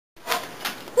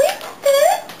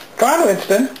Come on,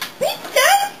 Winston.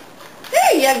 Winston?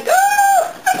 There you go.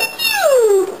 Look at you.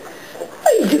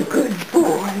 Oh, you good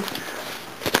boy.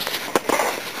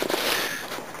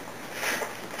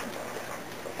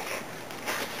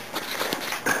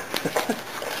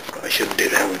 I shouldn't do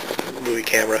that with the movie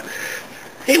camera.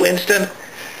 Hey, Winston.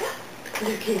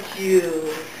 Look at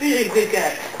you. Really good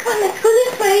guy. Come on, let's go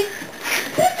this way.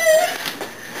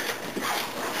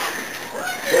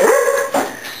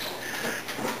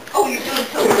 Oh, you're doing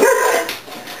so good.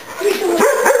 You're doing so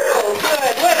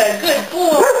good. What a good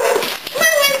boy. Come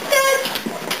on, Winston.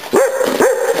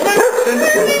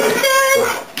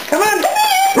 Come on.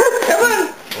 Come on.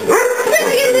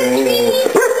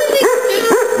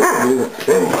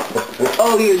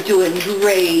 Oh, you're doing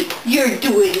great. You're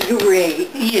doing great.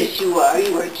 Yes, you are.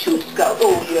 You are a true scout.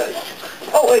 Oh, yes.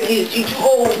 Oh, it is.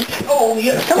 Oh,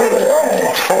 yes.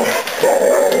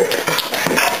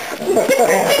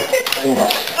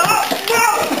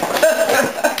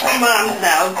 Come on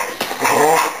now.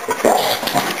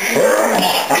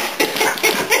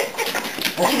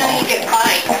 You know you get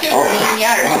fined 15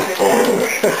 yards.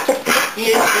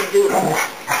 Yes, you do.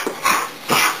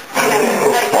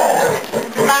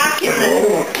 Lock in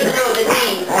the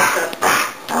knee.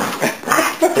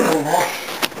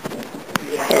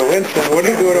 Oh, Winston, what are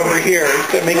you doing over here? Is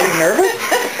that making you nervous?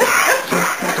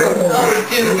 Oh,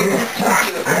 dude.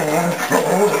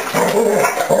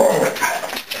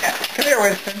 Come here,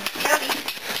 Winston.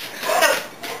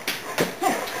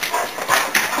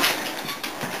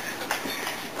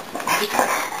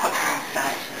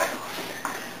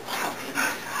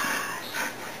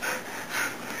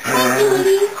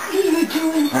 You're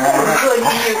doing so good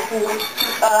here, boy.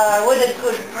 What a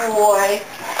good boy.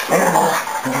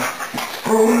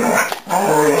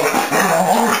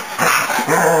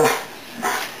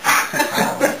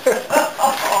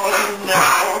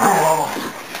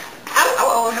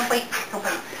 Oh, no, wait.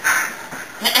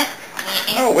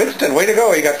 Oh, Winston, way to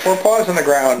go. You got 4 paws on the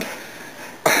ground.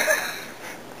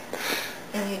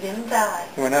 And you didn't die.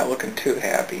 We're not looking too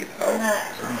happy, though.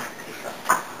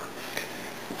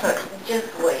 But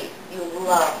just wait. You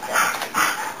love them.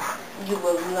 You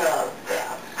will love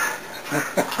them.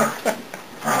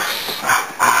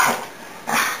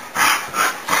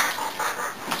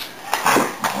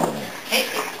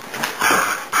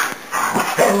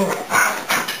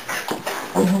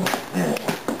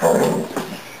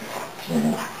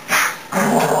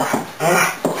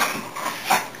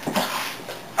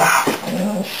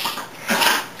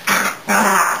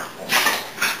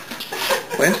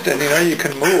 Winston, you know you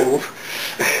can move.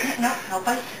 No,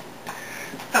 but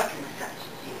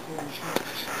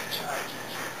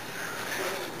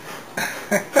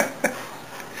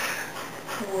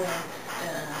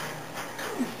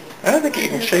I don't think you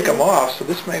can shake them off, so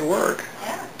this may work.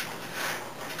 yeah.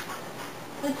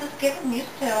 Let's just get them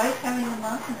used to always having them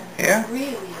on and Yeah.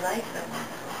 really like them.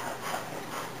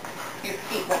 Your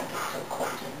feet won't get so cold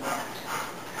and wet.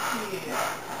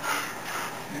 Yeah.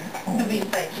 And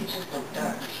besides, you just look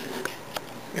darn cute.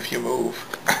 If you move.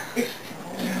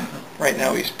 Right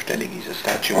now he's pretending he's a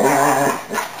statue.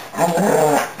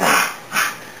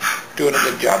 Doing a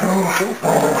good job.